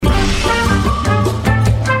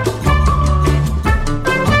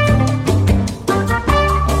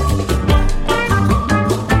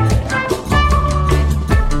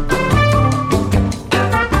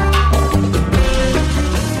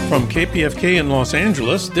KPFK in Los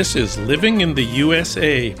Angeles, this is Living in the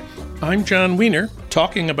USA. I'm John Wiener,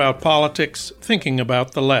 talking about politics, thinking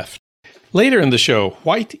about the left. Later in the show,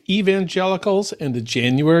 white evangelicals and the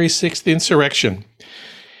January 6th insurrection.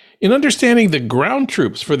 In understanding the ground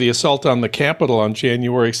troops for the assault on the Capitol on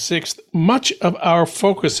January 6th, much of our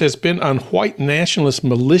focus has been on white nationalist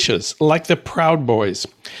militias like the Proud Boys.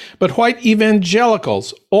 But white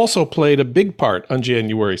evangelicals also played a big part on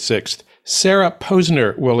January 6th. Sarah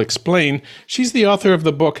Posner will explain. She's the author of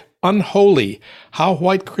the book Unholy: How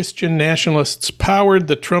White Christian Nationalists Powered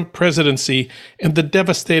the Trump Presidency and the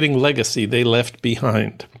Devastating Legacy They Left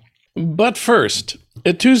Behind. But first,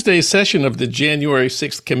 at Tuesday's session of the January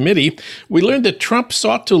 6th committee, we learned that Trump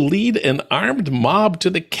sought to lead an armed mob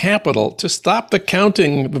to the Capitol to stop the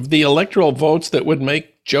counting of the electoral votes that would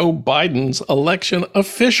make Joe Biden's election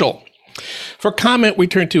official. For comment, we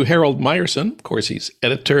turn to Harold Meyerson. Of course, he's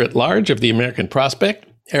editor-at-large of the American Prospect.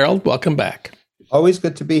 Harold, welcome back. Always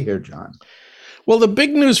good to be here, John. Well, the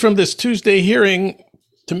big news from this Tuesday hearing,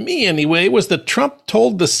 to me anyway, was that Trump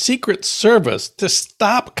told the Secret Service to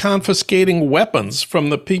stop confiscating weapons from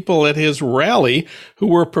the people at his rally who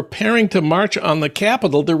were preparing to march on the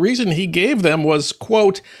Capitol. The reason he gave them was,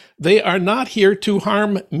 quote, "They are not here to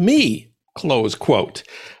harm me," close quote.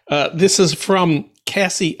 This is from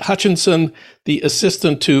Cassie Hutchinson, the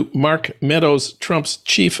assistant to Mark Meadows, Trump's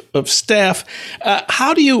chief of staff.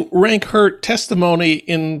 How do you rank her testimony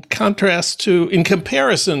in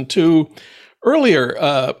comparison to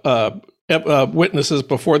earlier witnesses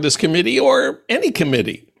before this committee or any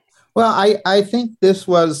committee? Well, I think this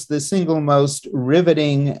was the single most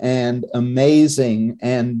riveting and amazing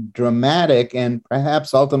and dramatic and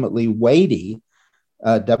perhaps ultimately weighty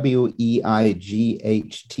Weighty,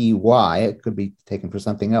 it could be taken for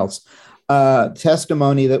something else,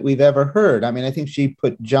 testimony that we've ever heard. I mean, I think she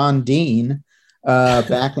put John Dean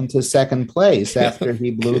back into second place after he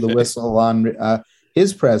blew the whistle on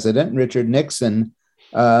his president, Richard Nixon,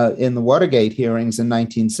 in the Watergate hearings in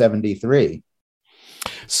 1973.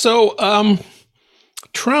 So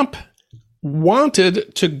Trump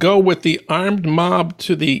wanted to go with the armed mob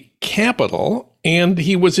to the Capitol, and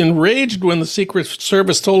he was enraged when the Secret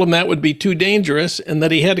Service told him that would be too dangerous and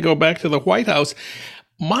that he had to go back to the White House.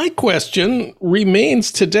 My question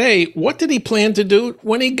remains today, what did he plan to do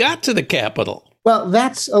when he got to the Capitol? Well,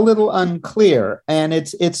 that's a little unclear, and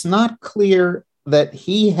it's not clear that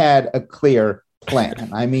he had a clear plan.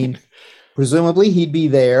 I mean, presumably he'd be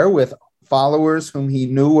there with followers whom he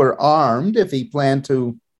knew were armed if he planned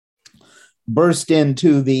to burst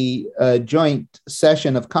into the joint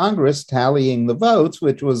session of Congress tallying the votes,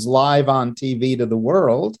 which was live on TV to the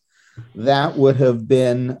world. That would have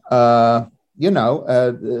been, the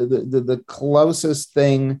closest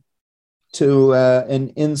thing to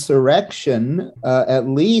an insurrection, at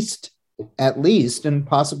least, and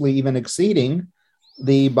possibly even exceeding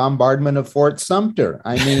the bombardment of Fort Sumter.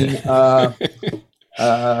 I mean,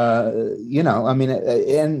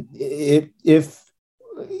 and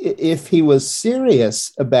if he was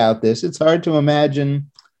serious about this, it's hard to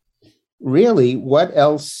imagine really what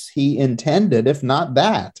else he intended, if not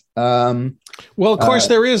that. Well, of course,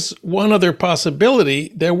 there is one other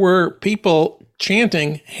possibility. There were people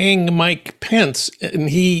chanting, "Hang Mike Pence," and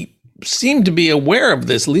he seemed to be aware of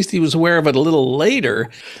this. At least he was aware of it a little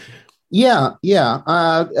later. Yeah. In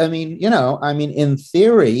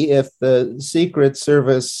theory, if the Secret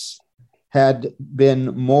Service had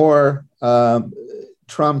been more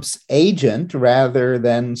Trump's agent rather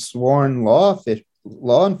than sworn law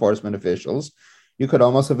enforcement officials, you could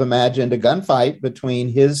almost have imagined a gunfight between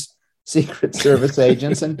his Secret Service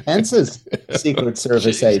agents and Pence's Secret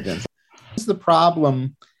Service agents. This is the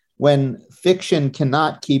problem when fiction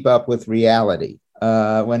cannot keep up with reality,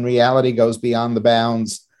 when reality goes beyond the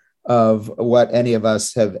bounds of what any of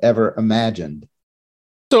us have ever imagined.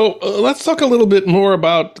 So let's talk a little bit more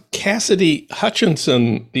about Cassidy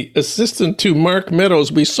Hutchinson, the assistant to Mark Meadows.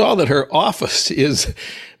 We saw that her office is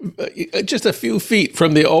just a few feet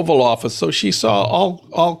from the Oval Office, so she saw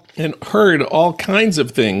all and heard all kinds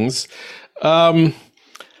of things. And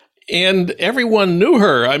everyone knew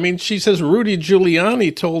her. I mean, she says Rudy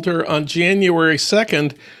Giuliani told her on January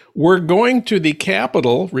 2nd, "We're going to the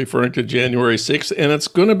Capitol," referring to January 6th, "and it's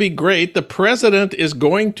going to be great. The president is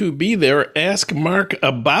going to be there. Ask Mark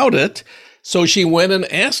about it." So she went and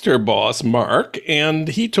asked her boss, Mark, and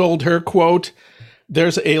he told her, quote,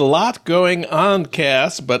 "There's a lot going on,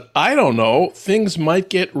 Cass, but I don't know. Things might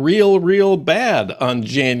get real bad on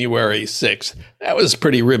January 6th. That was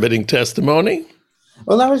pretty riveting testimony.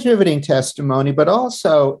 Well, that was riveting testimony, but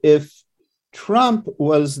also if Trump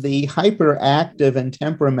was the hyperactive and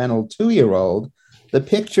temperamental 2-year-old, the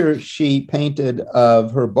picture she painted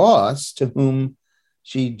of her boss, to whom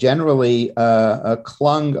she generally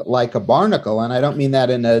clung like a barnacle, and I don't mean that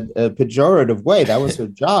in a pejorative way. That was her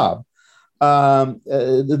job.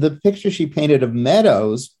 The picture she painted of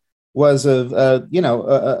Meadows was of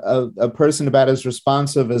a person about as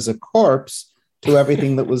responsive as a corpse to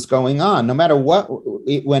everything that was going on, no matter what.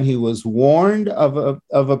 When he was warned of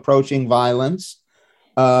approaching violence,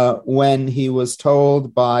 when he was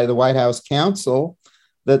told by the White House counsel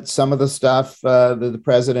that some of the stuff that the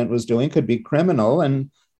president was doing could be criminal,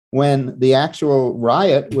 and when the actual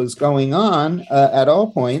riot was going on, at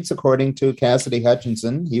all points, according to Cassidy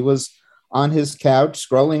Hutchinson, he was on his couch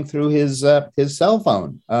scrolling through his cell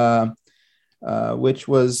phone, which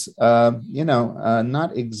was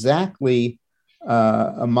not exactly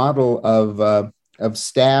a model of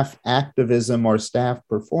staff activism or staff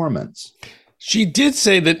performance. She did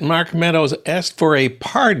say that Mark Meadows asked for a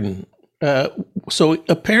pardon. So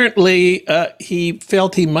apparently he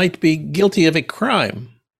felt he might be guilty of a crime.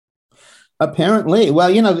 Apparently.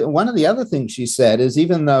 Well, one of the other things she said is,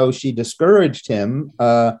 even though she discouraged him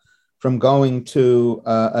from going to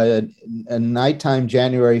a nighttime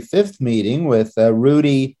January 5th meeting with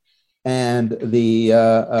Rudy and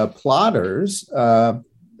the plotters,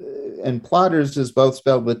 and plotters is both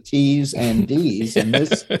spelled with T's and D's in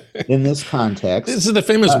this context. This is the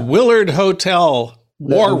famous Willard Hotel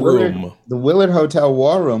War Room. The Willard Hotel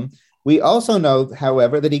War Room. We also know,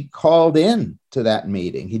 however, that he called in to that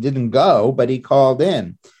meeting. He didn't go, but he called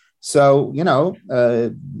in. So,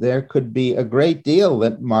 there could be a great deal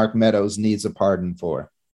that Mark Meadows needs a pardon for.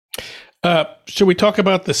 Should we talk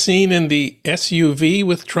about the scene in the SUV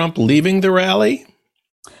with Trump leaving the rally?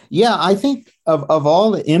 Yeah, I think of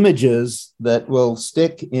all the images that will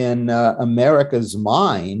stick in America's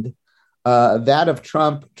mind, that of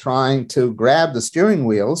Trump trying to grab the steering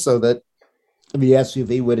wheel so that the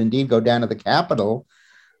SUV would indeed go down to the Capitol,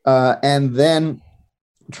 and then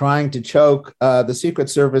trying to choke the Secret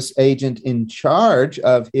Service agent in charge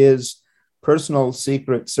of his personal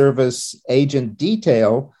Secret Service agent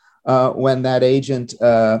detail, when that agent,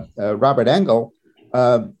 Robert Engel,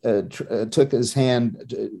 took his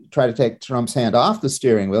hand, tried to take Trump's hand off the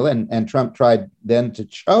steering wheel, and Trump tried then to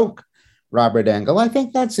choke Robert Engel. I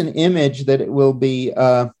think that's an image that it will be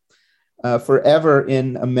forever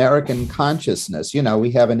in American consciousness.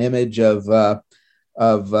 We have an image of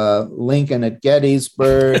Lincoln at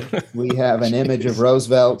Gettysburg. We have an image of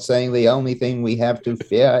Roosevelt saying the only thing we have to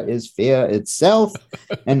fear is fear itself.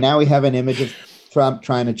 And now we have an image of Trump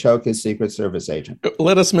trying to choke his Secret Service agent.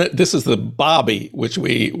 Let us admit, this is the Bobby, which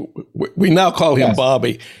we now call him. Yes.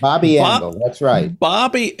 Bobby. Bobby Engel, that's right.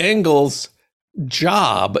 Bobby Engel's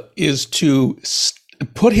job is to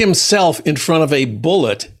put himself in front of a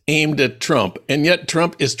bullet aimed at Trump, and yet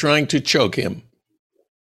Trump is trying to choke him.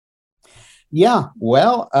 Yeah,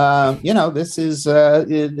 well, this is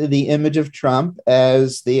the image of Trump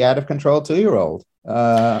as the out-of-control 2-year-old,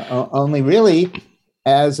 only really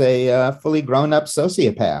as a fully grown-up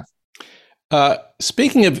sociopath.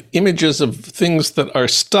 Speaking of images of things that are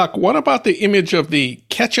stuck, what about the image of the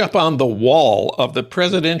ketchup on the wall of the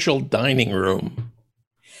presidential dining room?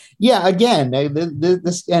 Yeah, again,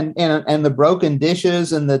 this and the broken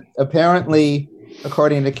dishes, and the apparently,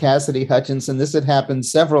 according to Cassidy Hutchinson, this had happened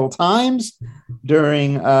several times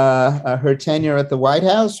during her tenure at the White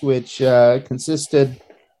House, which consisted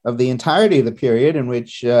of the entirety of the period in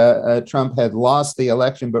which Trump had lost the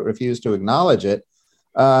election but refused to acknowledge it.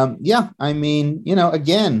 Again,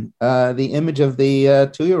 the image of the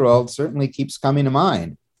 2-year-old certainly keeps coming to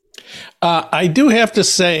mind. I do have to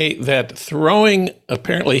say that throwing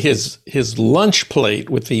apparently his lunch plate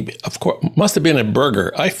with the, of course, must have been a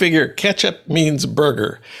burger. I figure ketchup means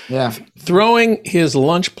burger. Yeah. Throwing his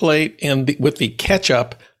lunch plate with the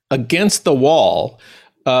ketchup against the wall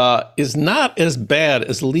is not as bad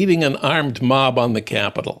as leading an armed mob on the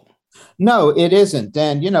Capitol. No, it isn't.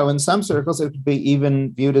 And, in some circles, it could be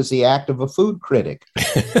even viewed as the act of a food critic.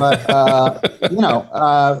 But,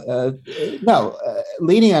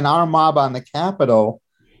 leading an armed mob on the Capitol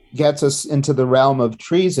gets us into the realm of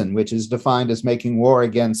treason, which is defined as making war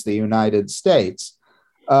against the United States.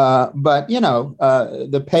 But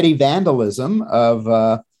the petty vandalism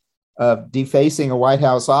of defacing a White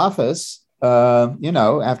House office,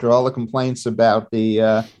 after all the complaints about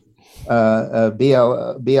the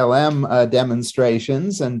BLM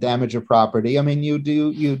demonstrations and damage of property. I mean, you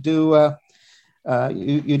do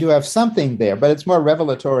have something there, but it's more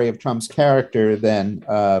revelatory of Trump's character than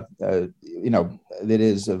that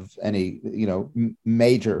is of any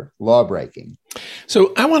major law breaking.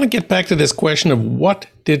 So I want to get back to this question of what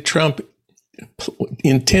did Trump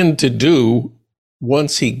intend to do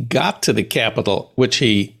once he got to the Capitol, which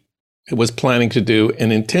he was planning to do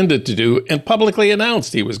and intended to do and publicly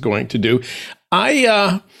announced he was going to do.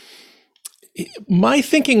 My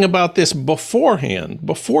thinking about this beforehand,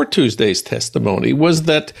 before Tuesday's testimony, was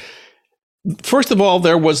that, first of all,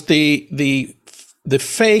 there was the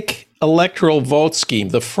fake electoral vote scheme,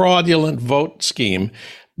 the fraudulent vote scheme,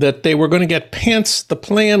 that they were going to get Pence. The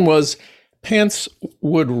plan was Pence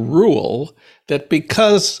would rule that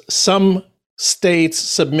because some states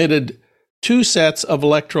submitted 2 sets of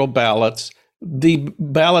electoral ballots, the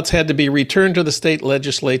ballots had to be returned to the state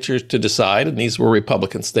legislatures to decide, and these were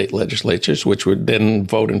Republican state legislatures, which would then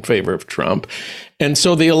vote in favor of Trump. And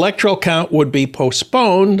so the electoral count would be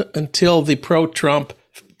postponed until the pro-Trump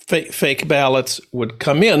fake ballots would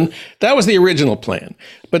come in. That was the original plan.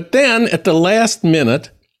 But then at the last minute,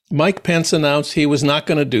 Mike Pence announced he was not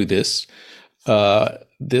going to do this, that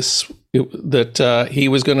he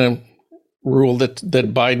was going to rule that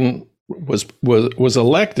Biden was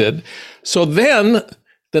elected. So then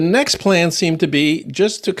the next plan seemed to be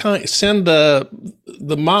just to send the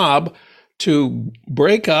mob to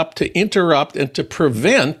break up, to interrupt, and to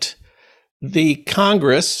prevent the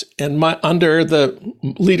Congress and under the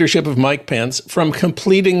leadership of Mike Pence from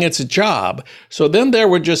completing its job. So then there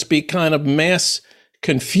would just be kind of mass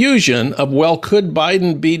confusion of, well, could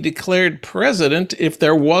Biden be declared president if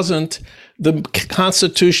there wasn't the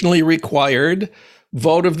constitutionally required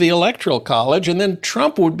vote of the Electoral College? And then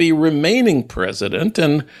Trump would be remaining president.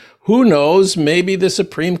 And who knows, maybe the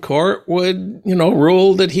Supreme Court would,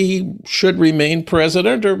 rule that he should remain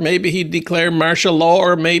president, or maybe he'd declare martial law,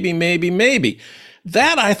 or maybe.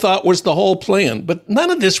 That, I thought, was the whole plan. But none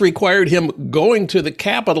of this required him going to the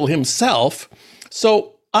Capitol himself.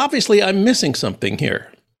 So obviously I'm missing something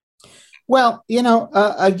here. Well,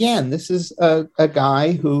 again, this is a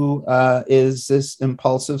guy who is this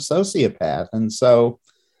impulsive sociopath. And so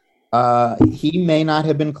he may not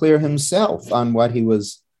have been clear himself on what he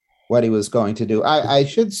was going to do. I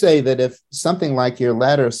should say that if something like your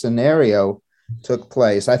latter scenario took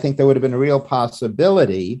place, I think there would have been a real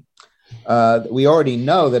possibility. We already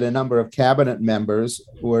know that a number of cabinet members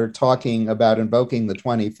were talking about invoking the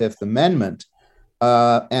 25th Amendment.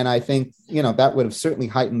 And I think, that would have certainly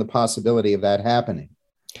heightened the possibility of that happening.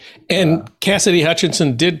 And Cassidy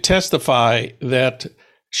Hutchinson did testify that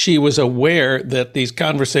she was aware that these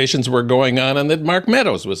conversations were going on, and that Mark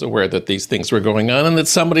Meadows was aware that these things were going on, and that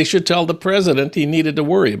somebody should tell the president he needed to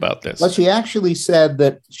worry about this. Well, she actually said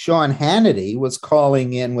that Sean Hannity was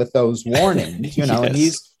calling in with those warnings, yes. And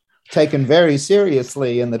he's taken very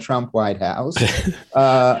seriously in the Trump White House.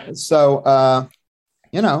 That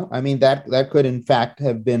could in fact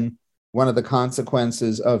have been one of the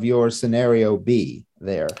consequences of your scenario B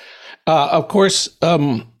there. Of course,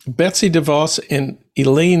 Betsy DeVos and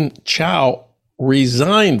Elaine Chao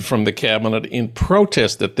resigned from the cabinet in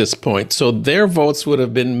protest at this point. So their votes would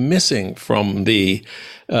have been missing from the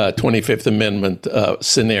 25th Amendment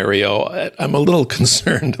scenario. I'm a little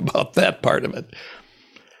concerned about that part of it.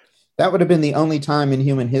 That would have been the only time in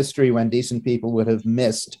human history when decent people would have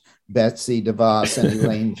missed Betsy DeVos and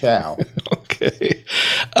Elaine Chao. Okay.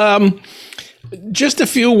 Just a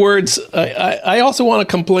few words. I also want to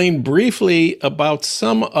complain briefly about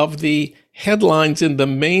some of the headlines in the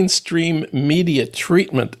mainstream media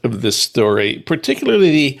treatment of this story, particularly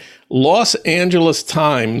the Los Angeles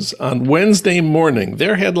Times on Wednesday morning.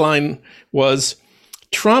 Their headline was,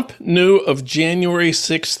 "Trump knew of January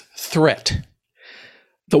 6th threat."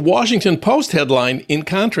 The Washington Post headline, in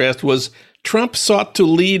contrast, was, "Trump sought to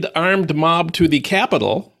lead armed mob to the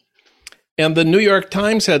Capitol." And the New York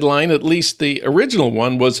Times headline, at least the original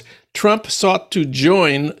one, was, "Trump sought to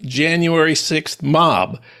join January 6th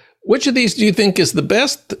mob." Which of these do you think is the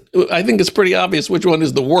best? I think it's pretty obvious which one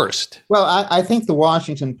is the worst. Well, I think the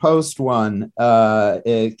Washington Post one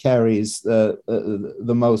carries the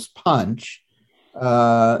most punch.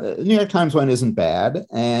 The New York Times one isn't bad.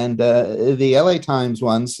 And the LA Times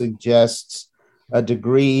one suggests a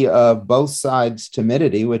degree of both sides'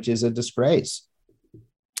 timidity, which is a disgrace.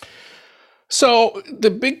 So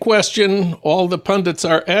the big question all the pundits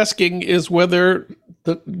are asking is whether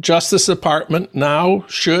the Justice Department now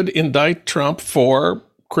should indict Trump for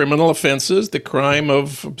criminal offenses, the crime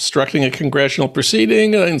of obstructing a congressional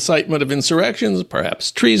proceeding, incitement of insurrections,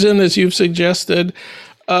 perhaps treason, as you've suggested.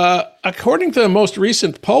 According to the most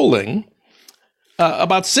recent polling,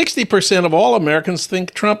 about 60% of all Americans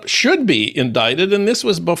think Trump should be indicted, and this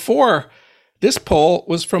poll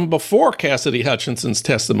was from before Cassidy Hutchinson's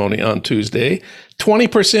testimony on Tuesday.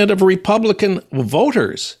 20% of Republican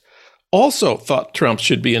voters also thought Trump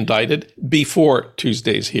should be indicted before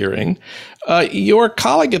Tuesday's hearing. Your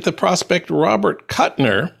colleague at the Prospect, Robert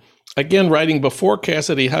Kuttner, again writing before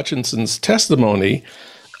Cassidy Hutchinson's testimony,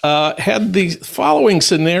 had the following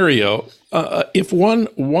scenario. If one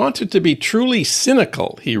wanted to be truly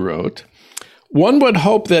cynical, he wrote, one would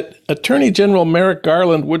hope that Attorney General Merrick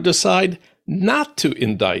Garland would decide not to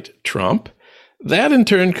indict Trump. That in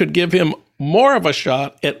turn could give him more of a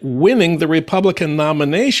shot at winning the Republican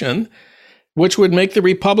nomination, which would make the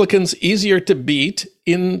Republicans easier to beat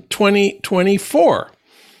in 2024.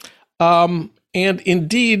 And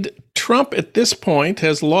indeed, Trump at this point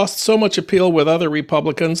has lost so much appeal with other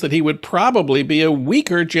Republicans that he would probably be a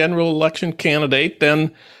weaker general election candidate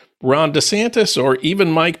than Ron DeSantis or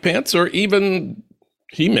even Mike Pence or even,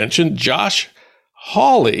 he mentioned, Josh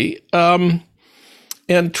Hawley.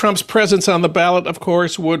 And Trump's presence on the ballot, of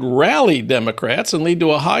course, would rally Democrats and lead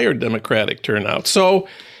to a higher Democratic turnout. So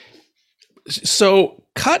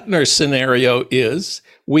Kuttner's scenario is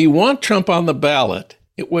we want Trump on the ballot.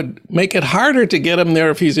 It would make it harder to get him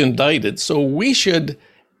there if he's indicted. So we should,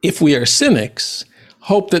 if we are cynics,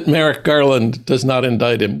 hope that Merrick Garland does not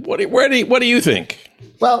indict him. What do you think?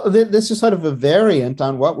 Well, this is sort of a variant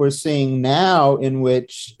on what we're seeing now, in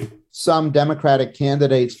which some Democratic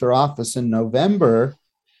candidates for office in November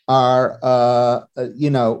are,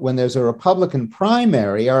 when there's a Republican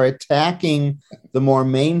primary, are attacking the more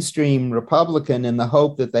mainstream Republican in the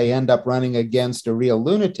hope that they end up running against a real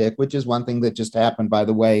lunatic, which is one thing that just happened, by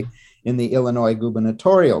the way, in the Illinois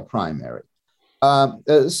gubernatorial primary.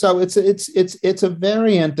 So it's a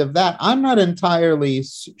variant of that. I'm not entirely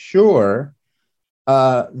sure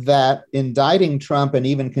that indicting Trump and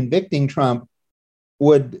even convicting Trump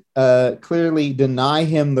would clearly deny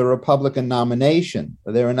him the Republican nomination.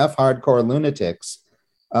 There are enough hardcore lunatics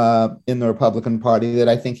in the Republican Party that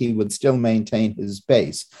I think he would still maintain his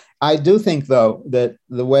base. I do think, though, that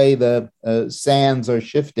the way the sands are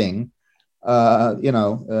shifting,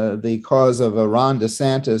 the cause of a Ron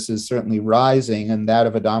DeSantis is certainly rising, and that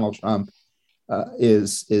of a Donald Trump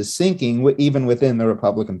is sinking, even within the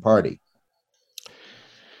Republican Party.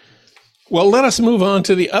 Well, let us move on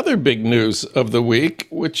to the other big news of the week,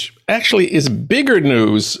 which actually is bigger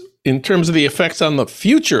news in terms of the effects on the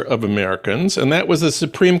future of Americans, and that was the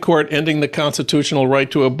Supreme Court ending the constitutional right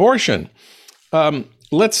to abortion.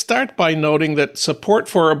 Let's start by noting that support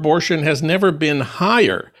for abortion has never been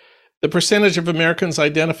higher. The percentage of Americans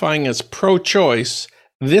identifying as pro-choice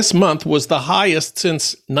this month was the highest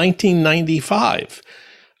since 1995.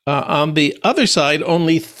 On the other side,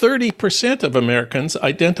 only 30% of Americans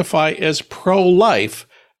identify as pro-life,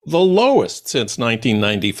 the lowest since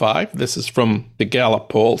 1995. This is from the Gallup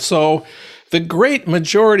poll. So the great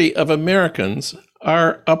majority of Americans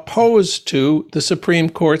are opposed to the Supreme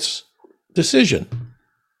Court's decision.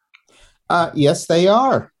 Yes, they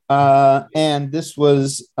are. And this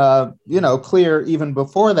was, clear even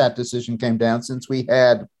before that decision came down, since we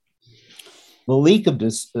had the leak of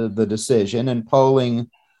the decision and polling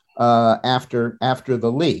after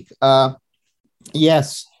the leak.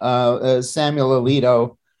 Yes, Samuel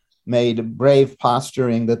Alito made brave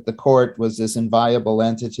posturing that the court was this inviolable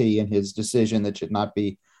entity in his decision that should not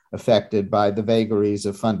be affected by the vagaries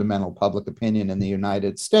of fundamental public opinion in the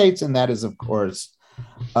United States. And that is, of course,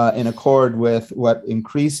 in accord with what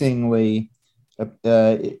increasingly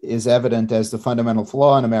is evident as the fundamental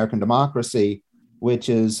flaw in American democracy, which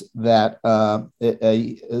is that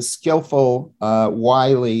a skillful,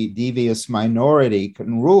 wily, devious minority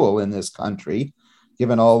can rule in this country,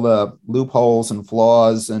 given all the loopholes and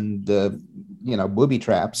flaws and booby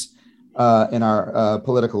traps in our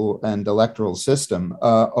political and electoral system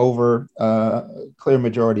over clear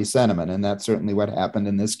majority sentiment. And that's certainly what happened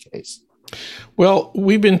in this case. Well,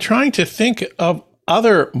 we've been trying to think of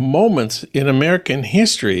other moments in American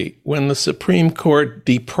history when the Supreme Court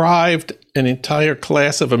deprived an entire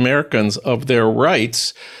class of Americans of their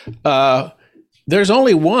rights. There's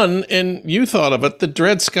only one, and you thought of it, the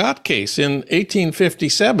Dred Scott case in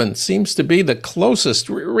 1857 seems to be the closest.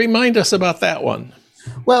 Remind us about that one.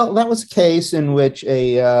 Well, that was a case in which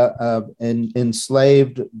an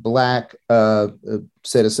enslaved Black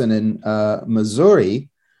citizen in Missouri,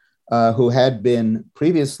 who had been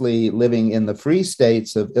previously living in the free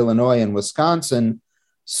states of Illinois and Wisconsin,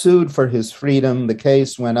 sued for his freedom. The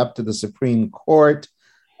case went up to the Supreme Court.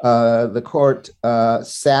 The court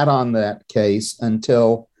sat on that case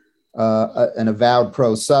until an avowed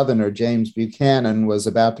pro-Southerner, James Buchanan, was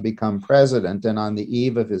about to become president. And on the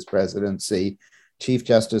eve of his presidency, Chief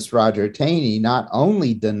Justice Roger Taney not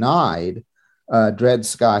only denied Dred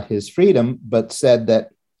Scott his freedom, but said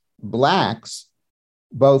that Blacks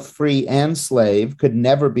both free and slave, could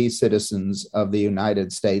never be citizens of the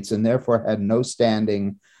United States and therefore had no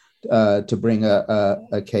standing to bring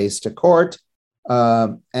a case to court,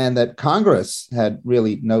 and that Congress had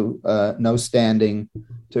really no standing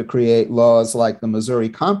to create laws like the Missouri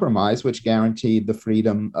Compromise, which guaranteed the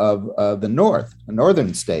freedom of the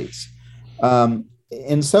northern states.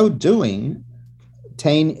 In so doing,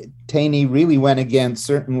 Taney really went against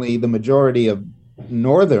certainly the majority of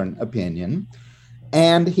northern opinion,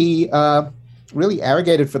 and he really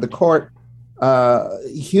arrogated for the court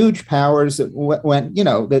huge powers that went,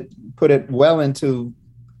 that put it well into,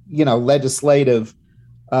 legislative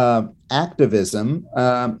activism,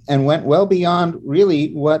 and went well beyond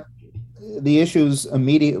really what the issues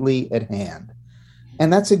immediately at hand.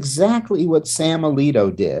 And that's exactly what Sam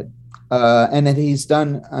Alito did, and that he's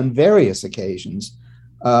done on various occasions,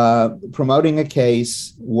 promoting a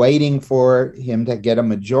case, waiting for him to get a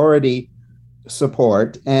majority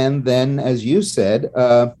support, and then, as you said,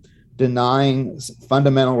 denying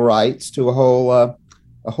fundamental rights to a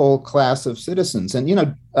whole class of citizens.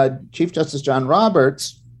 And Chief Justice John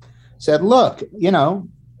Roberts said, "Look,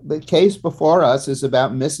 the case before us is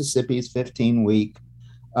about Mississippi's 15-week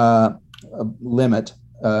limit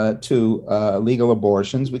to legal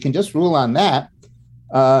abortions. We can just rule on that,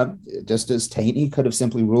 just as Taney could have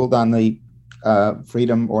simply ruled on the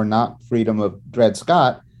freedom or not freedom of Dred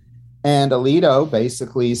Scott." And Alito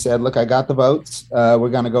basically said, "Look, I got the votes. We're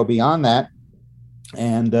going to go beyond that."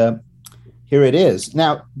 And here it is.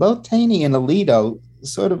 Now, both Taney and Alito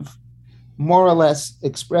sort of more or less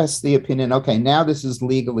expressed the opinion, okay, now this is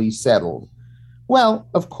legally settled. Well,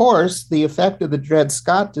 of course, the effect of the Dred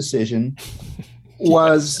Scott decision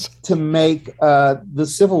was to make the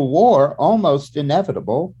Civil War almost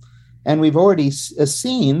inevitable. And we've already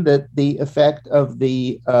seen that the effect of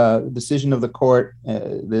the decision of the court,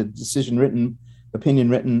 the opinion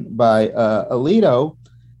written by Alito,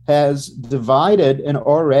 has divided an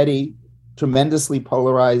already tremendously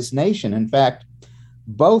polarized nation. In fact,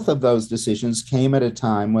 both of those decisions came at a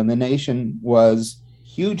time when the nation was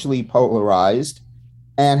hugely polarized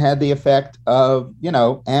and had the effect of,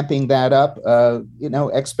 amping that up,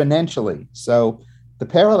 exponentially. So the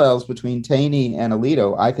parallels between Taney and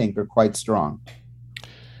Alito, I think, are quite strong.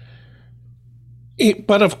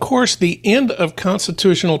 But of course, the end of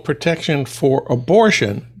constitutional protection for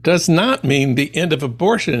abortion does not mean the end of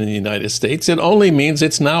abortion in the United States. It only means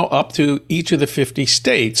it's now up to each of the 50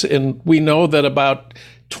 states. And we know that about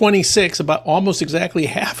almost exactly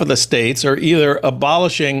half of the states are either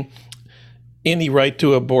abolishing any right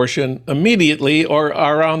to abortion immediately or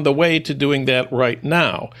are on the way to doing that right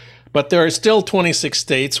now. But there are still 26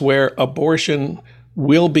 states where abortion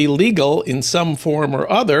will be legal in some form or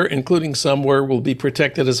other, including some where it will be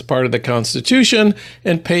protected as a part of the Constitution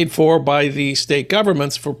and paid for by the state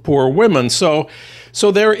governments for poor women. So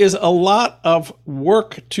there is a lot of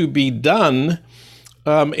work to be done.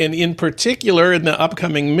 And in particular, in the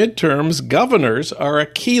upcoming midterms, governors are a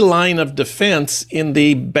key line of defense in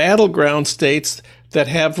the battleground states that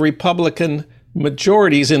have Republican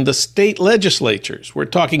majorities in the state legislatures. We're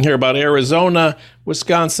talking here about Arizona,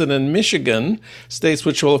 Wisconsin, and Michigan, states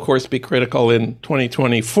which will, of course, be critical in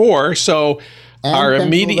 2024. So our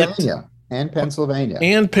immediate... And Pennsylvania.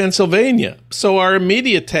 And Pennsylvania. So our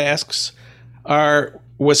immediate tasks are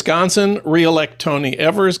Wisconsin, re-elect Tony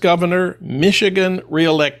Evers governor; Michigan,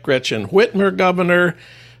 re-elect Gretchen Whitmer governor;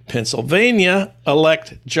 Pennsylvania,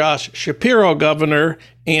 elect Josh Shapiro governor;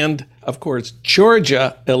 and, of course,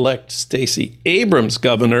 Georgia, elect Stacey Abrams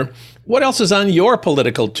governor. What else is on your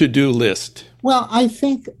political to-do list? Well, I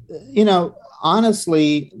think,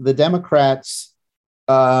 honestly, the Democrats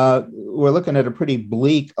were looking at a pretty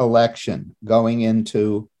bleak election going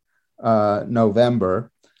into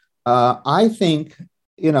November. I think,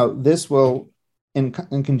 this will, in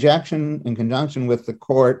conjunction with the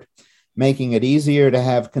court making it easier to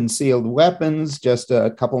have concealed weapons just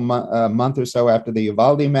a month or so after the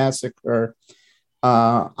Uvalde massacre,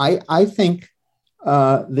 I think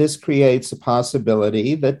this creates a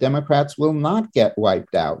possibility that Democrats will not get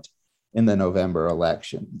wiped out in the November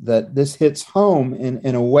election, that this hits home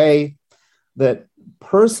in a way that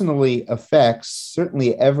personally affects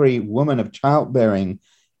certainly every woman of childbearing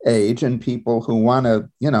age and people who want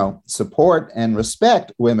to, support and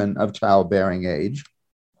respect women of childbearing age.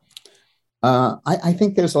 I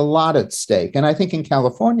think there's a lot at stake. And I think in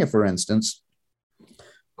California, for instance,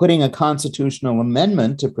 putting a constitutional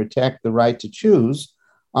amendment to protect the right to choose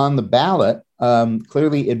on the ballot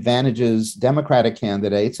clearly advantages Democratic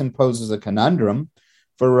candidates and poses a conundrum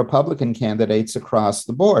for Republican candidates across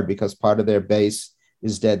the board because part of their base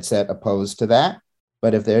is dead set opposed to that.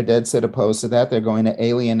 But if they're dead set opposed to that, they're going to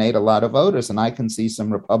alienate a lot of voters. And I can see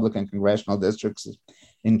some Republican congressional districts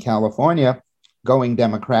in California going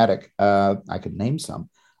Democratic. I could name some.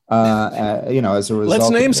 As a result.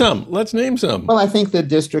 Let's name some. Well, I think the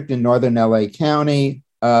district in northern LA County,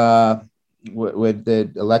 with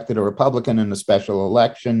the elected a Republican in a special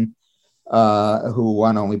election, who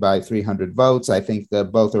won only by 300 votes. I think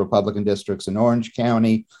that both the Republican districts in Orange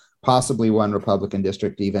County, possibly one Republican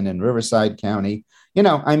district even in Riverside County.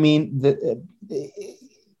 The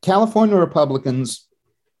California Republicans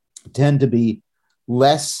tend to be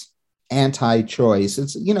less anti-choice.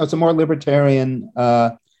 It's a more libertarian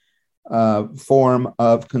form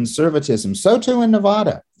of conservatism. So too in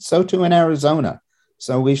Nevada, so too in Arizona.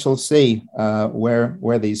 So we shall see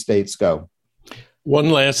where these states go. One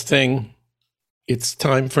last thing. It's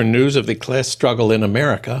time for news of the class struggle in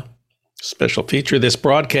America. Special feature this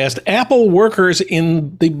broadcast. Apple workers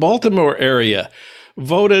in the Baltimore area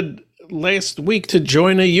voted last week to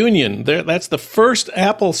join a union. That's the first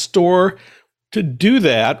Apple store to do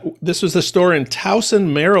that. This was the store in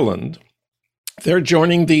Towson, Maryland. They're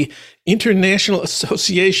joining the International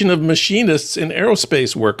Association of Machinists and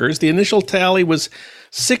Aerospace Workers. The initial tally was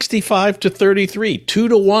 65-33,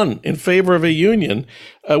 2-1 in favor of a union.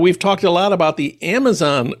 We've talked a lot about the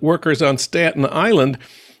Amazon workers on Staten Island.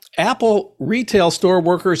 Apple retail store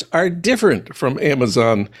workers are different from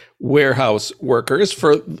Amazon warehouse workers.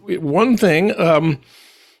 For one thing,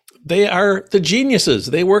 they are the geniuses.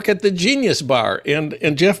 They work at the Genius Bar, and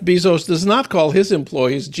Jeff Bezos does not call his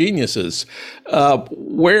employees geniuses. Take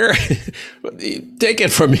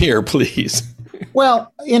it from here, please.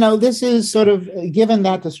 Well, this is sort of, given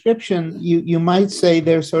that description, you might say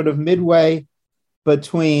they're sort of midway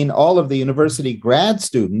between all of the university grad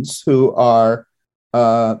students who are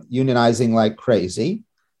unionizing like crazy,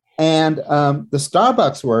 and the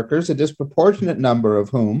Starbucks workers, a disproportionate number of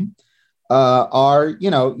whom are,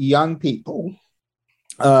 young people,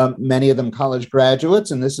 many of them college graduates,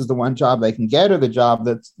 and this is the one job they can get, or the job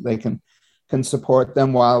that they can support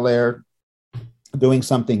them while they're doing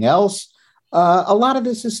something else. A lot of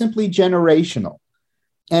this is simply generational.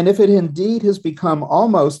 And if it indeed has become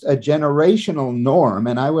almost a generational norm,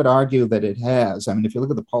 and I would argue that it has, if you look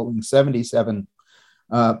at the polling, 77%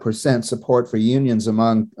 support for unions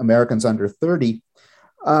among Americans under 30,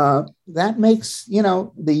 that makes,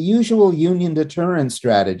 the usual union deterrent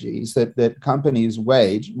strategies that companies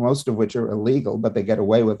wage, most of which are illegal, but they get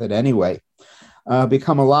away with it anyway,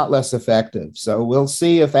 become a lot less effective. So we'll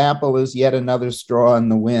see if Apple is yet another straw in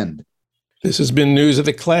the wind. This has been News of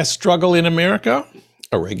the Class Struggle in America,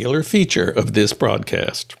 a regular feature of this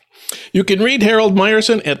broadcast. You can read Harold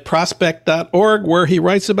Meyerson at prospect.org, where he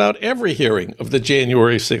writes about every hearing of the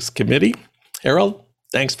January 6th committee. Harold,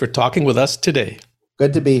 thanks for talking with us today.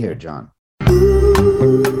 Good to be here, John.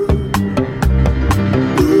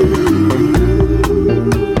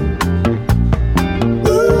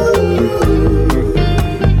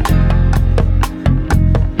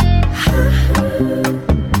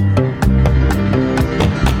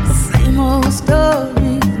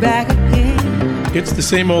 It's the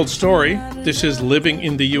same old story. This is Living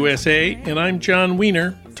in the USA, and I'm John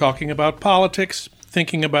Wiener, talking about politics,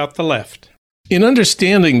 thinking about the left. In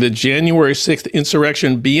understanding the January 6th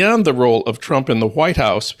insurrection beyond the role of Trump in the White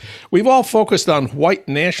House, we've all focused on white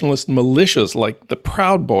nationalist militias like the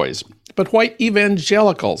Proud Boys. But white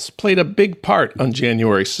evangelicals played a big part on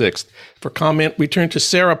January 6th. For comment, we turn to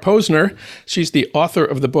Sarah Posner. She's the author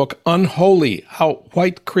of the book Unholy: How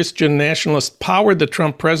White Christian Nationalists Powered the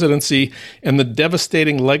Trump Presidency and the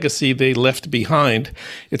Devastating Legacy They Left Behind.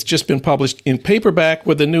 It's just been published in paperback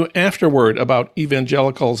with a new afterword about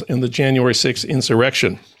evangelicals and the January 6th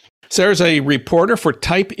insurrection. Sarah's a reporter for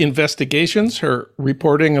Type Investigations. Her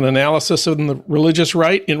reporting and analysis of the religious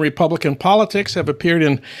right in Republican politics have appeared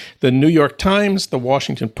in the New York Times, the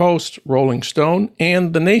Washington Post, Rolling Stone,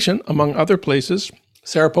 and The Nation, among other places.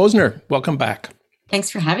 Sarah Posner, welcome back. Thanks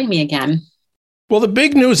for having me again. Well, the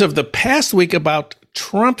big news of the past week about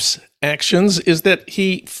Trump's actions is that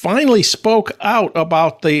he finally spoke out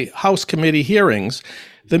about the House committee hearings.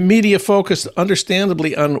 The media focused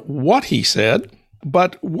understandably on what he said,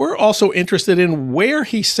 but we're also interested in where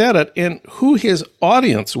he said it and who his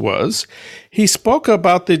audience was. He spoke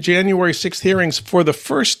about the January 6th hearings for the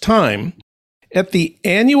first time at the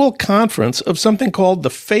annual conference of something called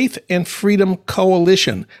the Faith and Freedom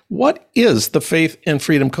Coalition. What is the Faith and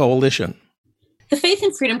Freedom Coalition? The Faith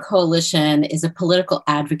and Freedom Coalition is a political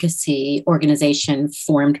advocacy organization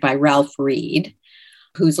formed by Ralph Reed,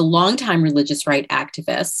 who's a longtime religious right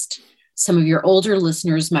activist. Some of your older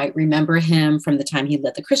listeners might remember him from the time he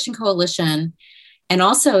led the Christian Coalition, and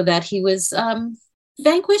also that he was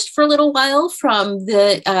vanquished for a little while from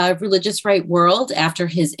the religious right world after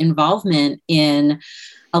his involvement in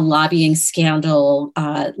a lobbying scandal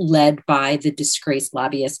led by the disgraced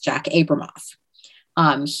lobbyist Jack Abramoff.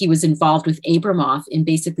 He was involved with Abramoff in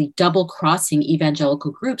basically double-crossing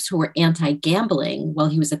evangelical groups who were anti-gambling, while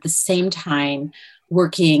he was at the same time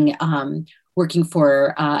working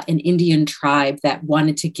for an Indian tribe that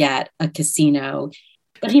wanted to get a casino.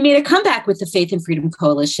 But he made a comeback with the Faith and Freedom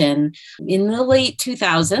Coalition in the late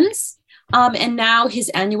 2000s. And now his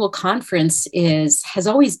annual conference has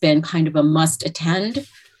always been kind of a must attend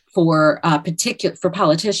for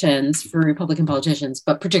politicians, for Republican politicians,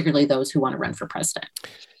 but particularly those who want to run for president.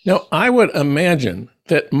 Now, I would imagine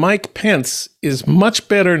that Mike Pence is much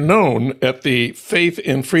better known at the Faith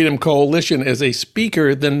and Freedom Coalition as a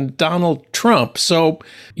speaker than Donald Trump. So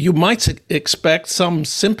you might expect some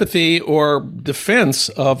sympathy or defense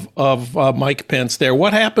of Mike Pence there.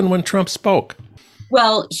 What happened when Trump spoke?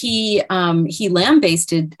 Well, he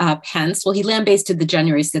lambasted Pence. Well, he lambasted the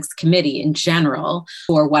January 6th committee in general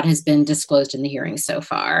for what has been disclosed in the hearings so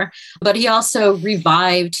far. But he also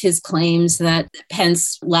revived his claims that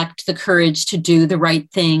Pence lacked the courage to do the right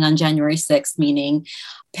thing on January 6th, meaning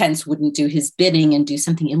Pence wouldn't do his bidding and do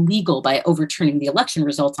something illegal by overturning the election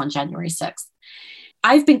results on January 6th.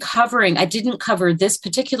 I didn't cover this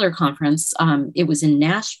particular conference. It was in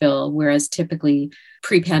Nashville, whereas typically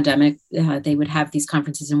pre-pandemic, they would have these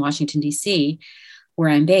conferences in Washington, D.C., where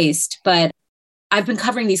I'm based. But I've been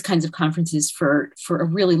covering these kinds of conferences for a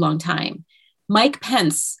really long time. Mike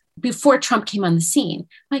Pence, before Trump came on the scene,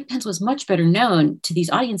 Mike Pence was much better known to these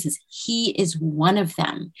audiences. He is one of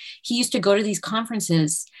them. He used to go to these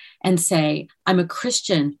conferences and say, I'm a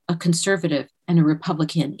Christian, a conservative, and a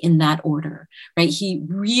Republican in that order, right? He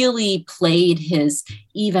really played his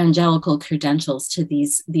evangelical credentials to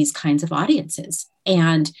these kinds of audiences.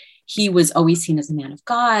 And he was always seen as a man of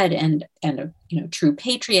God and a true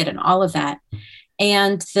patriot and all of that.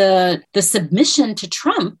 And the submission to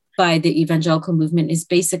Trump by the evangelical movement is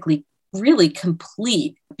basically really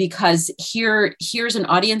complete, because here's an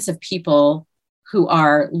audience of people who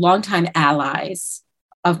are longtime allies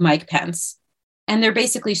of Mike Pence. And they're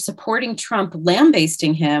basically supporting Trump,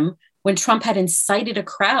 lambasting him when Trump had incited a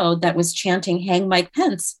crowd that was chanting, "Hang Mike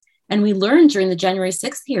Pence." And we learned during the January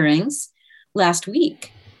 6th hearings last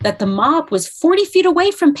week that the mob was 40 feet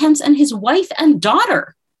away from Pence and his wife and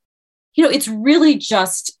daughter. It's really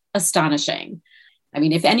just astonishing. I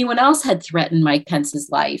mean, if anyone else had threatened Mike Pence's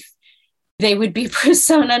life, they would be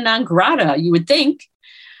persona non grata, you would think.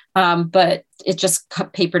 But it just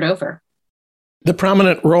papered over. The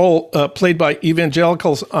prominent role played by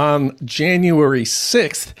evangelicals on January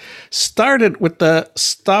 6th started with the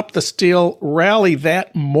Stop the Steal rally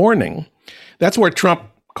that morning. That's where Trump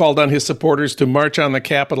called on his supporters to march on the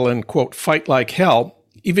Capitol and, quote, fight like hell.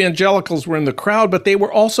 Evangelicals were in the crowd, but they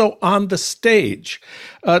were also on the stage.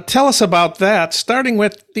 Tell us about that, starting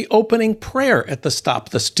with the opening prayer at the Stop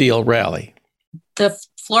the Steal rally. The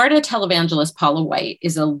Florida televangelist Paula White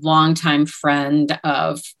is a longtime friend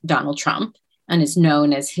of Donald Trump and is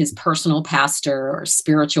known as his personal pastor or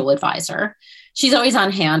spiritual advisor. She's always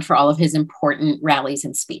on hand for all of his important rallies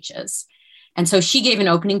and speeches. And so she gave an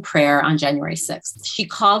opening prayer on January 6th. She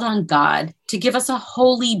called on God to give us a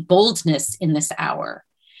holy boldness in this hour.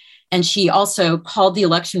 And she also called the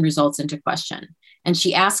election results into question. And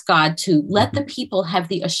she asked God to let the people have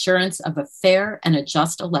the assurance of a fair and a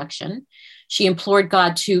just election. She implored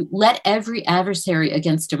God to let every adversary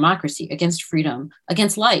against democracy, against freedom,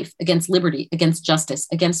 against life, against liberty, against justice,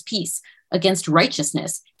 against peace, against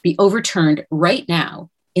righteousness be overturned right now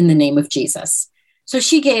in the name of Jesus. So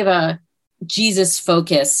she gave a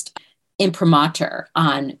Jesus-focused imprimatur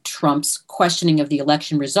on Trump's questioning of the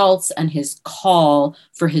election results and his call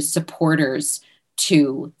for his supporters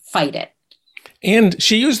to fight it. And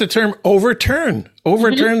she used the term overturn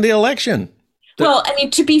the election. Well, I mean,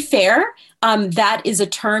 to be fair, that is a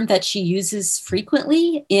term that she uses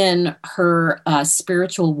frequently in her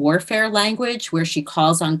spiritual warfare language, where she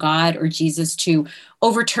calls on God or Jesus to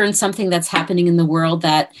overturn something that's happening in the world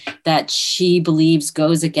that she believes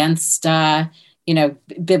goes against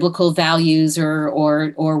biblical values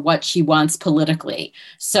or what she wants politically.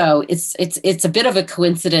 So it's a bit of a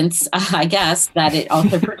coincidence, I guess, that it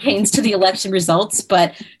also pertains to the election results,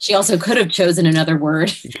 but she also could have chosen another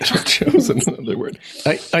word.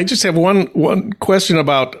 I just have one question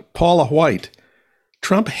about Paula White.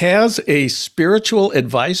 Trump has a spiritual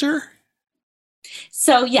advisor?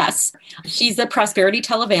 So yes, she's a prosperity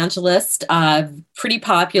televangelist, pretty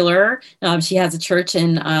popular. She has a church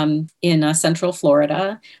in Central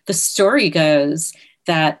Florida. The story goes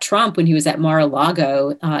that Trump, when he was at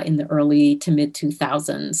Mar-a-Lago in the early to mid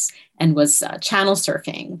 2000s and was channel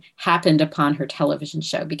surfing, happened upon her television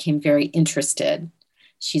show, became very interested.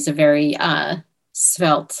 She's a very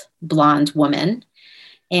svelte, blonde woman.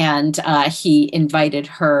 And he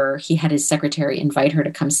had his secretary invite her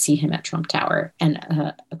to come see him at Trump Tower.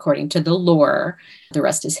 And according to the lore, the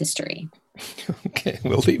rest is history. Okay,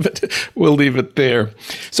 we'll leave it there.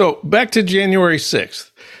 So back to January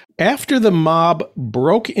 6th. After the mob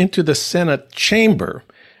broke into the Senate chamber,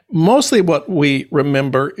 mostly what we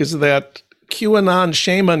remember is that QAnon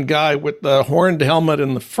shaman guy with the horned helmet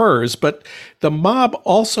and the furs, but the mob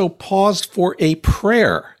also paused for a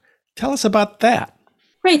prayer. Tell us about that.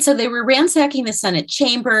 Right. So they were ransacking the Senate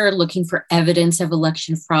chamber, looking for evidence of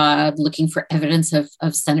election fraud, looking for evidence of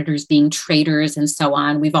senators being traitors and so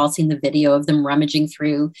on. We've all seen the video of them rummaging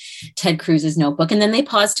through Ted Cruz's notebook. And then they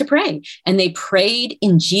paused to pray. And they prayed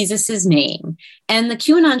in Jesus's name. And the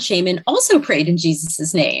QAnon shaman also prayed in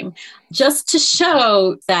Jesus's name, just to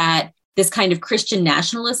show that this kind of Christian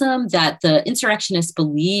nationalism, that the insurrectionists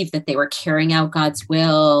believed that they were carrying out God's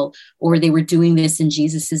will or they were doing this in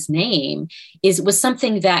Jesus's name, was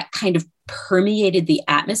something that kind of permeated the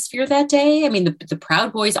atmosphere that day. I mean, the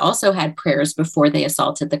Proud Boys also had prayers before they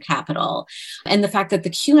assaulted the Capitol. And the fact that the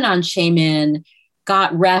QAnon shaman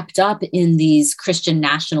got wrapped up in these Christian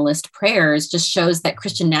nationalist prayers just shows that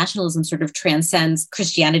Christian nationalism sort of transcends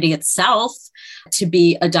Christianity itself to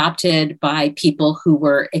be adopted by people who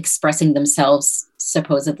were expressing themselves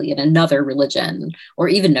supposedly in another religion or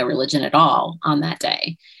even no religion at all on that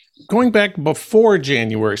day. Going back before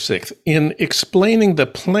January 6th, in explaining the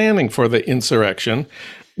planning for the insurrection,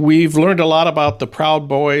 we've learned a lot about the Proud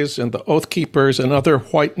Boys and the Oath Keepers and other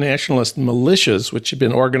white nationalist militias, which have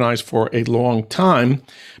been organized for a long time.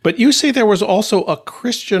 But you say there was also a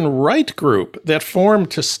Christian right group that formed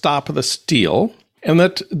to stop the steal, and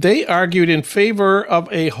that they argued in favor of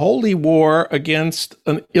a holy war against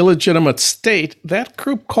an illegitimate state. That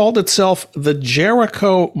group called itself the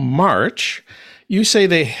Jericho March. You say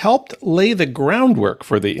they helped lay the groundwork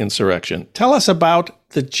for the insurrection. Tell us about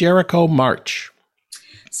the Jericho March.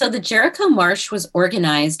 So the Jericho March was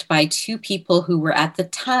organized by two people who were at the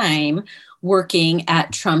time working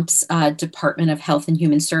at Trump's Department of Health and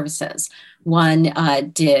Human Services. One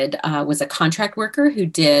was a contract worker who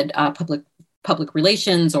did public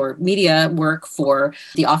relations or media work for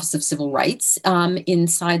the Office of Civil Rights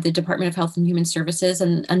inside the Department of Health and Human Services.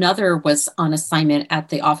 And another was on assignment at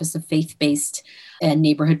the Office of Faith-Based and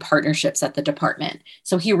Neighborhood Partnerships at the department.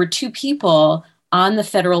 So here were two people on the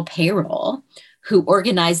federal payroll who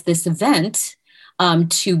organized this event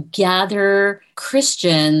to gather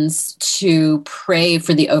Christians to pray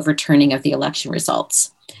for the overturning of the election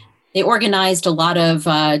results. They organized a lot of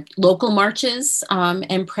local marches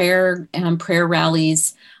and prayer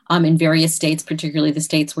rallies in various states, particularly the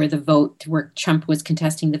states where Trump was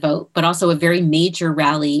contesting the vote, but also a very major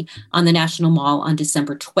rally on the National Mall on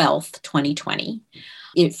December 12th, 2020.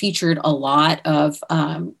 It featured a lot of,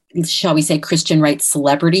 shall we say, Christian rights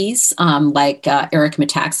celebrities like Eric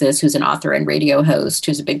Metaxas, who's an author and radio host,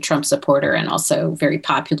 who's a big Trump supporter and also very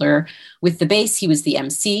popular with the base. He was the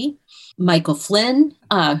MC. Michael Flynn,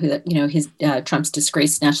 Trump's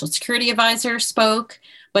disgraced national security advisor, spoke.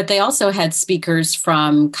 But they also had speakers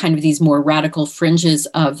from kind of these more radical fringes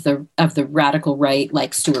of the radical right,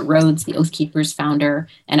 like Stuart Rhodes, the Oath Keepers founder,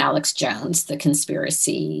 and Alex Jones, the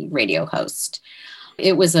conspiracy radio host.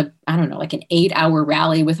 It was like an 8-hour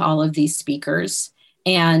rally with all of these speakers.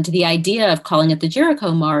 And the idea of calling it the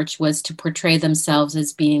Jericho March was to portray themselves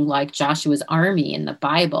as being like Joshua's army in the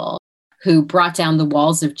Bible, who brought down the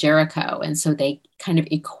walls of Jericho. And so they kind of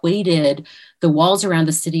equated the walls around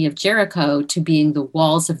the city of Jericho to being the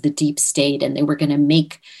walls of the deep state. And they were going to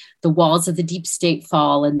make the walls of the deep state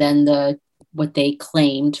fall. And then what they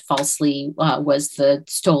claimed falsely was the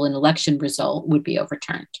stolen election result would be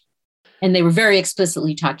overturned. And they were very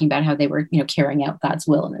explicitly talking about how they were, carrying out God's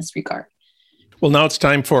will in this regard. Well, now it's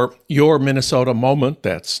time for your Minnesota moment.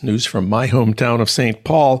 That's news from my hometown of St.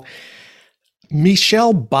 Paul.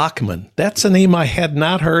 Michele Bachmann. That's a name I had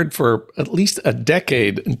not heard for at least a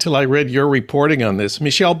decade until I read your reporting on this.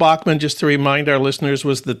 Michele Bachmann, just to remind our listeners,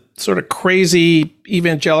 was the sort of crazy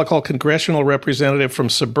evangelical congressional representative from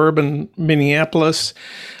suburban Minneapolis,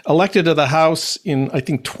 elected to the House in, I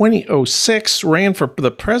think, 2006, ran for the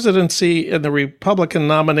presidency and the Republican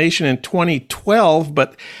nomination in 2012,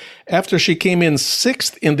 but after she came in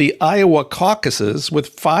sixth in the Iowa caucuses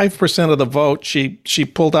with 5% of the vote. She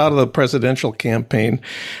pulled out of the presidential campaign.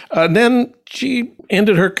 Then she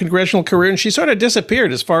ended her congressional career, and she sort of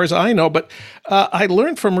disappeared as far as I know. But I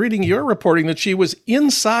learned from reading your reporting that she was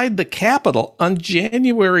inside the Capitol on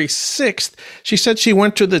January 6th. She said she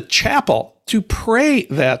went to the chapel to pray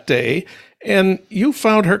that day, and you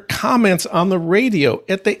found her comments on the radio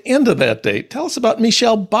at the end of that day. Tell us about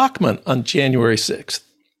Michele Bachmann on January 6th.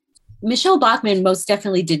 Michele Bachmann most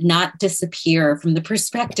definitely did not disappear from the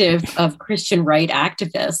perspective of Christian right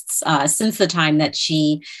activists. Since the time that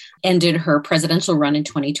she ended her presidential run in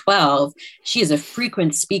 2012, she is a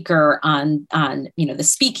frequent speaker on the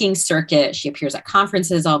speaking circuit. She appears at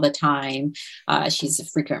conferences all the time. She's a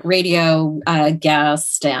frequent radio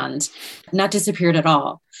guest and not disappeared at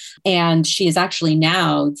all. And she is actually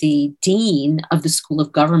now the dean of the School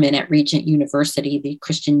of Government at Regent University, the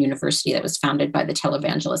Christian university that was founded by the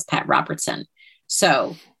televangelist Pat Robertson.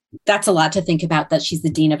 So that's a lot to think about, that she's the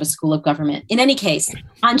dean of a school of government. In any case,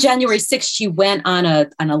 on January 6th, she went on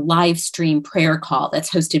a live stream prayer call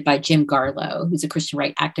that's hosted by Jim Garlow, who's a Christian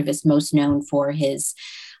right activist most known for his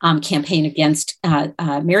campaign against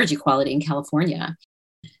marriage equality in California.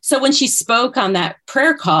 So when she spoke on that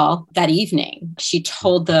prayer call that evening, she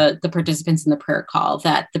told the participants in the prayer call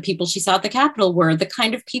that the people she saw at the Capitol were the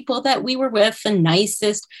kind of people that we were with, the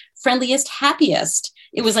nicest, friendliest, happiest.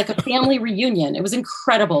 It was like a family reunion. It was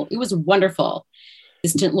incredible. It was wonderful.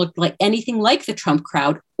 This didn't look like anything like the Trump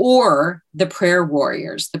crowd or the prayer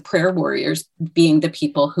warriors being the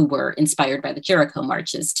people who were inspired by the Jericho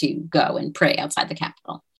marches to go and pray outside the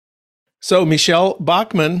Capitol. So Michele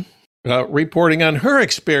Bachmann, reporting on her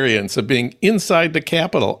experience of being inside the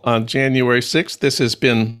Capitol on January 6th. This has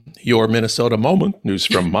been Your Minnesota Moment, news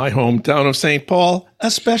from my hometown of St. Paul, a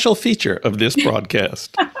special feature of this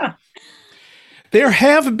broadcast. There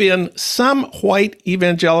have been some white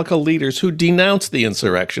evangelical leaders who denounced the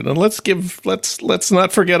insurrection, and let's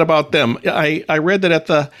not forget about them. I read that at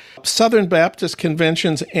the Southern Baptist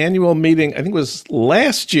Convention's annual meeting, I think it was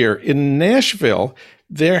last year in Nashville,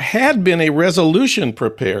 there had been a resolution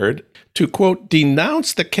prepared to, quote,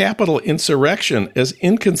 denounce the Capitol insurrection as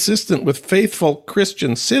inconsistent with faithful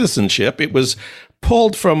Christian citizenship. It was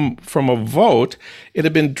pulled from a vote. It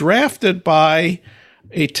had been drafted by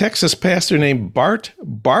a Texas pastor named Bart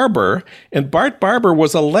Barber, and Bart Barber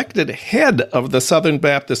was elected head of the Southern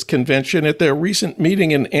Baptist Convention at their recent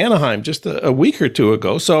meeting in Anaheim just a week or two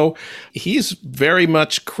ago. So he's very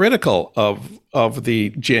much critical of the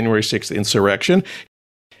January 6th insurrection.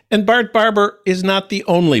 And Bart Barber is not the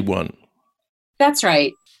only one. That's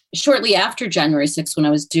right. Shortly after January 6th, when I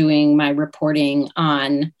was doing my reporting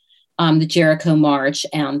on the Jericho March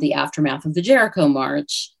and the aftermath of the Jericho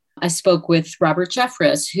March, I spoke with Robert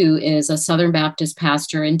Jeffress, who is a Southern Baptist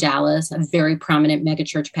pastor in Dallas, a very prominent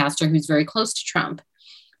megachurch pastor who's very close to Trump.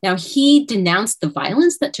 Now, he denounced the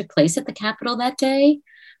violence that took place at the Capitol that day,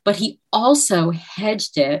 but he also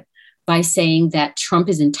hedged it by saying that Trump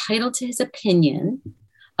is entitled to his opinion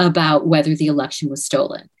about whether the election was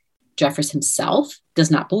stolen. Jeffress himself does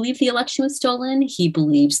not believe the election was stolen. He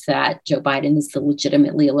believes that Joe Biden is the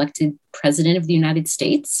legitimately elected president of the United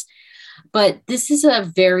States. But this is a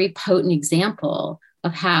very potent example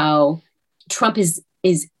of how Trump is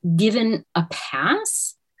given a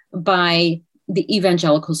pass by the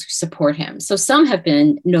evangelicals who support him. So some have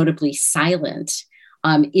been notably silent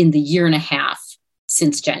in the year and a half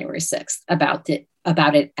since January 6th about it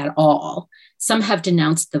at all. Some have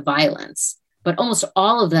denounced the violence, but almost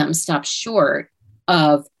all of them stopped short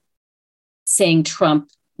of saying Trump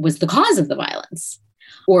was the cause of the violence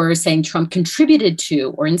or saying Trump contributed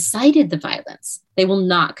to or incited the violence. They will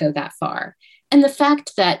not go that far. And the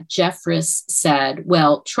fact that Jeffress said,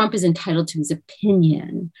 well, Trump is entitled to his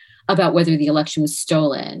opinion about whether the election was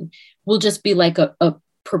stolen will just be like a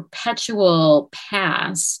perpetual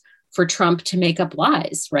pass for Trump to make up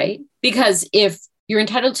lies, right? Because if you're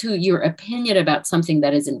entitled to your opinion about something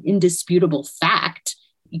that is an indisputable fact,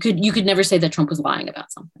 you could never say that Trump was lying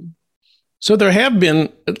about something. So there have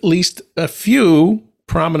been at least a few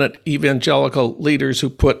prominent evangelical leaders who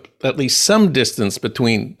put at least some distance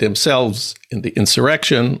between themselves and the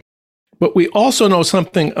insurrection. But we also know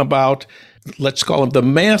something about, let's call them the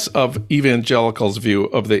mass of evangelicals' view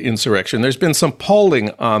of the insurrection. There's been some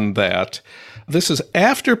polling on that. This is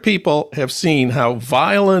after people have seen how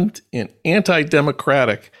violent and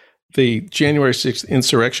anti-democratic the January 6th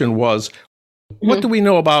insurrection was. Mm-hmm. What do we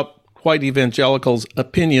know about white evangelicals'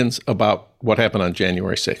 opinions about what happened on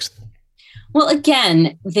January 6th? Well,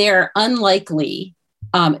 again, they're unlikely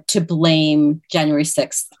to blame January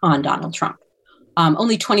 6th on Donald Trump.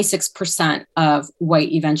 Only 26% of white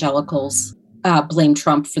evangelicals blame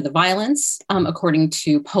Trump for the violence, according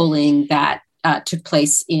to polling that took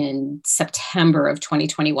place in September of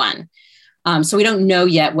 2021. So we don't know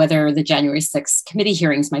yet whether the January 6th committee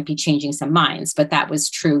hearings might be changing some minds, but that was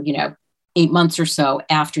true, 8 months or so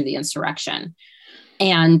after the insurrection.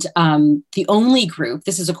 And the only group,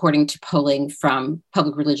 this is according to polling from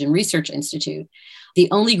Public Religion Research Institute, the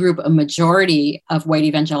only group a majority of white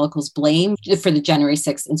evangelicals blame for the January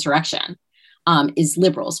 6th insurrection is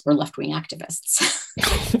liberals or left-wing activists.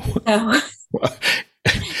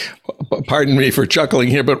 Pardon me for chuckling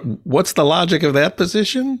here, but what's the logic of that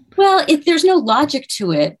position? Well, there's no logic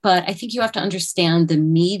to it, but I think you have to understand the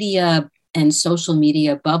media and social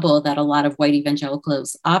media bubble that a lot of white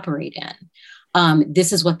evangelicals operate in.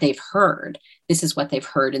 This is what they've heard. This is what they've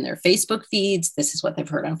heard in their Facebook feeds. This is what they've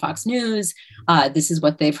heard on Fox News. This is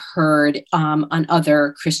what they've heard on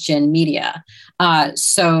other Christian media.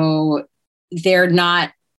 So they're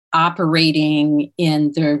not operating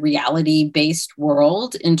in the reality-based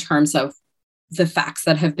world in terms of the facts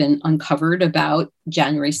that have been uncovered about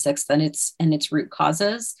January 6th and its root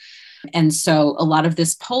causes. And so a lot of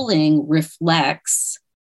this polling reflects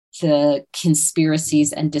the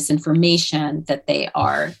conspiracies and disinformation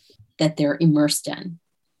that they're immersed in.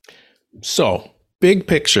 So, big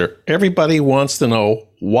picture, everybody wants to know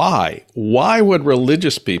why. Why would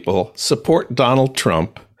religious people support Donald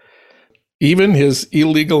Trump, even his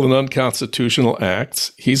illegal and unconstitutional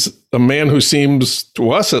acts? He's a man who seems,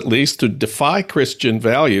 to us at least, to defy Christian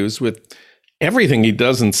values with everything he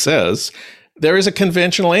does and says. There is a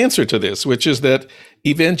conventional answer to this, which is that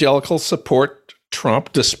evangelicals support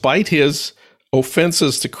Trump despite his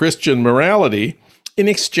offenses to Christian morality in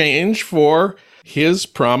exchange for his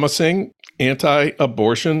promising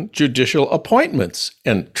anti-abortion judicial appointments.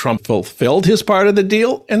 And Trump fulfilled his part of the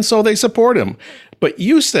deal, and so they support him. But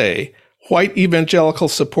you say white evangelical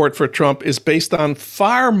support for Trump is based on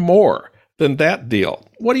far more than that deal.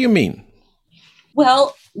 What do you mean?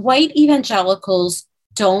 Well, white evangelicals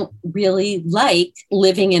don't really like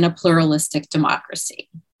living in a pluralistic democracy.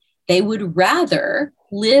 They would rather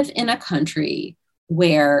live in a country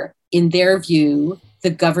where, in their view, the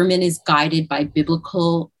government is guided by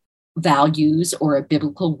biblical values or a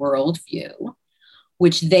biblical worldview,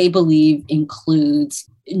 which they believe includes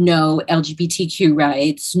no LGBTQ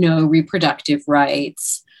rights, no reproductive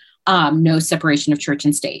rights, no separation of church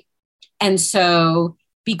and state. And so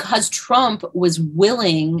because Trump was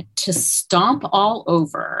willing to stomp all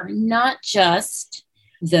over, not just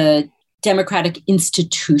the democratic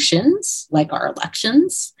institutions like our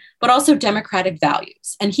elections, but also democratic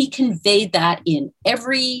values. And he conveyed that in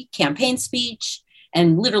every campaign speech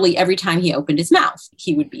and literally every time he opened his mouth.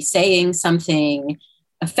 He would be saying something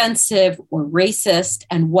offensive or racist.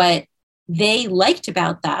 And what they liked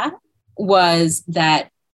about that was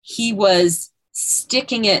that he was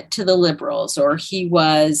sticking it to the liberals, or he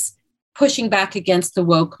was pushing back against the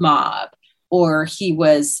woke mob, or he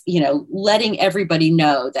was, letting everybody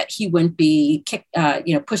know that he wouldn't be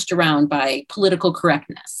pushed around by political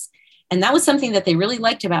correctness. And that was something that they really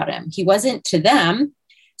liked about him. He wasn't, to them,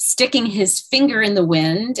 sticking his finger in the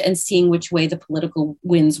wind and seeing which way the political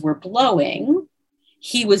winds were blowing.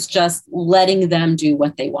 He was just letting them do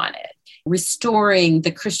what they wanted, restoring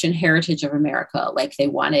the Christian heritage of America like they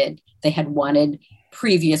had wanted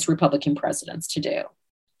previous Republican presidents to do.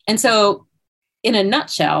 And so, in a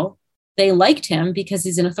nutshell, they liked him because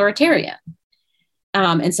he's an authoritarian.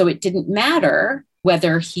 And so it didn't matter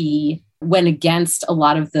whether he went against a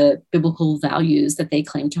lot of the biblical values that they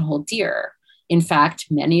claimed to hold dear. In fact,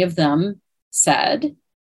 many of them said,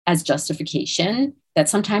 as justification, that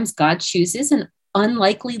sometimes God chooses an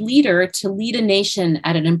unlikely leader to lead a nation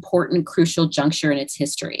at an important, crucial juncture in its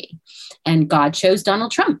history. And God chose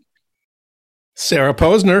Donald Trump. Sarah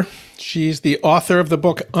Posner, she's the author of the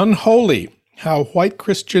book Unholy: How White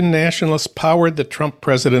Christian Nationalists Powered the Trump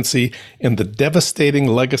Presidency and the Devastating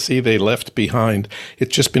Legacy They Left Behind.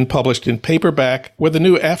 It's just been published in paperback with a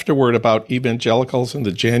new afterword about evangelicals and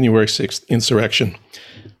the January 6th insurrection.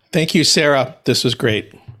 Thank you, Sarah. This was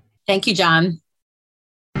great. Thank you, John.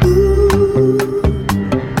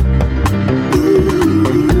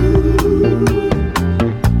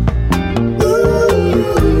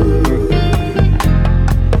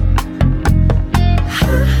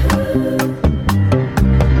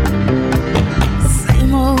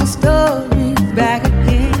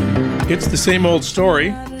 It's the same old story.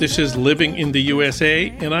 This is Living in the USA,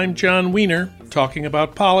 and I'm John Wiener, talking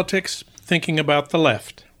about politics, thinking about the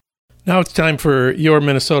left. Now it's time for Your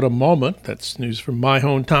Minnesota Moment. That's news from my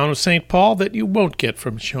hometown of St. Paul that you won't get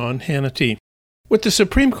from Sean Hannity. With the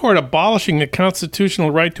Supreme Court abolishing the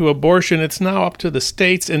constitutional right to abortion, it's now up to the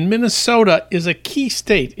states, and Minnesota is a key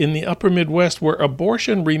state in the upper Midwest where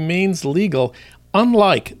abortion remains legal,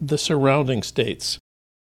 unlike the surrounding states.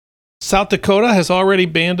 South Dakota has already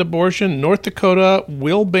banned abortion. North Dakota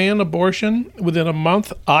will ban abortion within a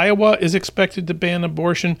month. Iowa is expected to ban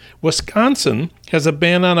abortion. Wisconsin has a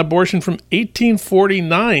ban on abortion from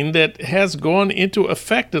 1849 that has gone into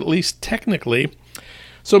effect, at least technically.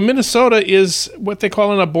 So Minnesota is what they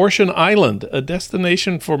call an abortion island, a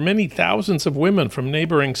destination for many thousands of women from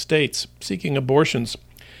neighboring states seeking abortions.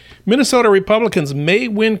 Minnesota Republicans may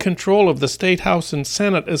win control of the State House and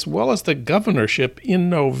Senate as well as the governorship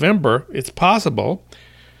in November. It's possible.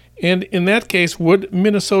 And in that case, would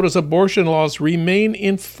Minnesota's abortion laws remain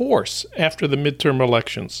in force after the midterm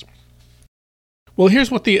elections? Well,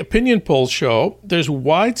 here's what the opinion polls show. There's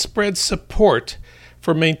widespread support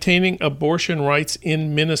for maintaining abortion rights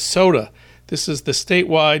in Minnesota. This is the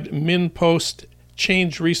statewide MinnPost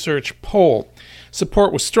Change Research poll.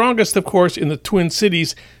 Support was strongest, of course, in the Twin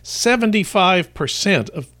Cities. 75%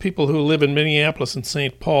 of people who live in Minneapolis and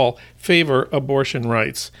St. Paul favor abortion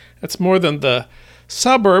rights. That's more than the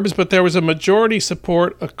suburbs, but there was a majority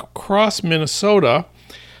support across Minnesota.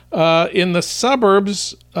 In the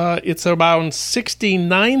suburbs, it's around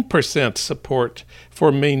 69% support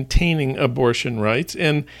for maintaining abortion rights.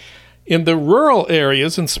 And in the rural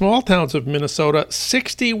areas and small towns of Minnesota,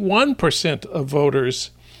 61% of voters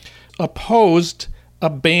opposed a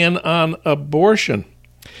ban on abortion.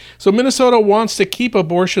 So Minnesota wants to keep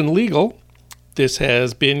abortion legal. This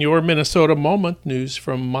has been your Minnesota Moment, news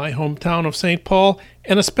from my hometown of St. Paul,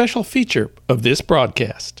 and a special feature of this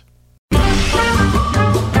broadcast.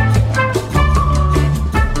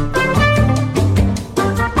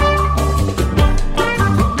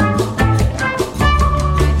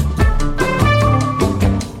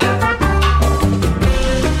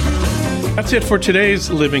 That's it for today's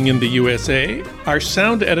Living in the USA. Our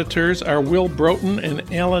sound editors are Will Broughton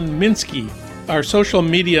and Alan Minsky. Our social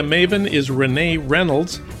media maven is Renee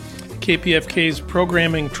Reynolds. KPFK's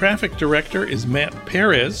programming traffic director is Matt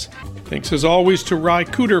Perez. Thanks as always to Ry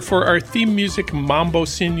Cooter for our theme music, Mambo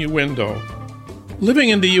Sinuendo. Living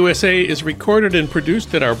in the USA is recorded and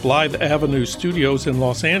produced at our Blythe Avenue studios in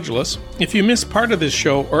Los Angeles. If you miss part of this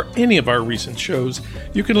show or any of our recent shows,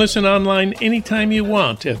 you can listen online anytime you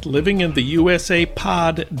want at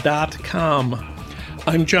livingintheusapod.com.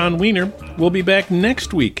 I'm John Wiener. We'll be back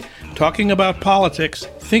next week talking about politics,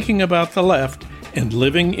 thinking about the left, and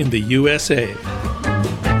living in the USA.